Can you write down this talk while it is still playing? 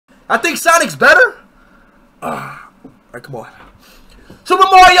I think Sonic's better. Alright, come on. Super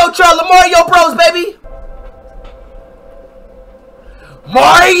Mario Charlie, Mario Bros, baby.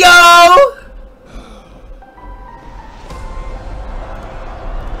 Mario.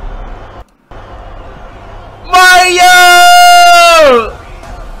 Mario!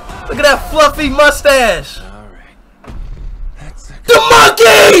 Look at that fluffy mustache. All right. That's the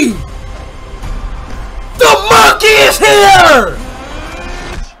monkey! The monkey is here!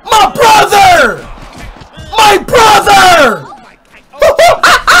 My brother! My brother!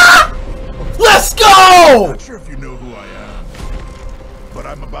 Let's go! Not sure if you know who I am, but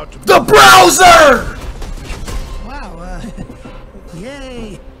I'm about to. The browser! Wow,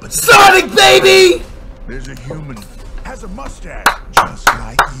 yay! Sonic, baby! There's a human has a mustache just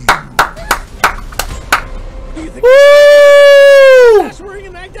like you. Woo! He's wearing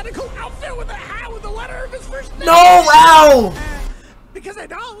an identical outfit with a hat with the letter of his first name. No, ow! Because I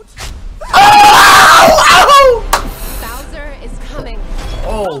don't. Ow! Ow! Bowser is coming.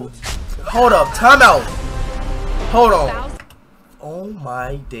 Oh, hold up, time out. Hold on. Bowser. Oh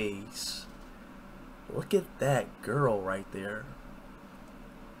my days. Look at that girl right there.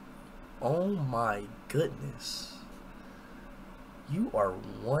 Oh my goodness. You are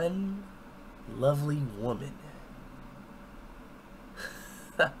one lovely woman.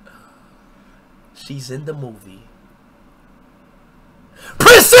 She's in the movie.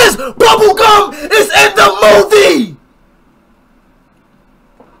 Princess Bubblegum is in the movie!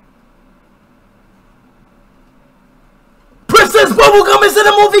 Princess Bubblegum is in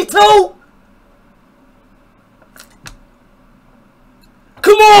the movie too!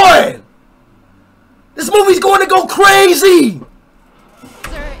 Come on! This movie's going to go crazy!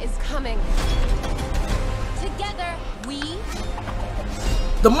 Bowser is coming. Together, we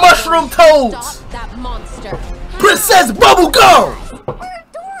The Mushroom Toads! stop that monster. Princess Bubblegum! We're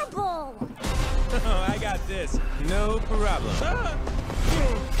adorable. Oh, I got this. No problem.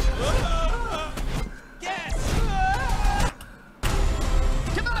 Yes!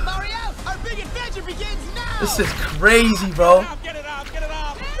 Come on, Mario! Our big adventure begins now! This is crazy, bro. Get it off, get it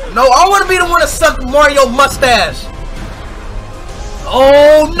off! No, I want to be the one to suck Mario mustache.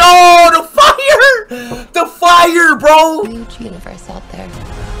 Oh no, the fire! The fire, bro! Huge universe out there.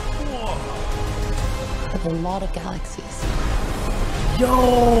 With a lot of galaxies.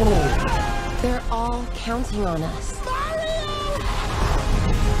 Yo! They're all counting on us.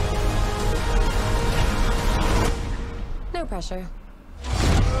 No pressure.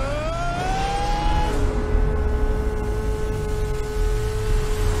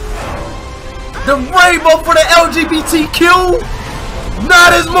 The rainbow for the LGBTQ!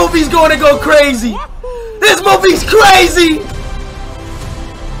 Nah, this movie's going to go crazy! This movie's crazy!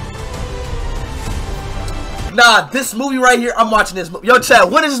 Nah, this movie right here, I'm watching this movie. Yo,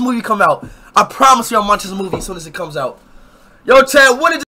 chat, when does this movie come out? I promise you I'm watching this movie as soon as it comes out. Yo, chat, when is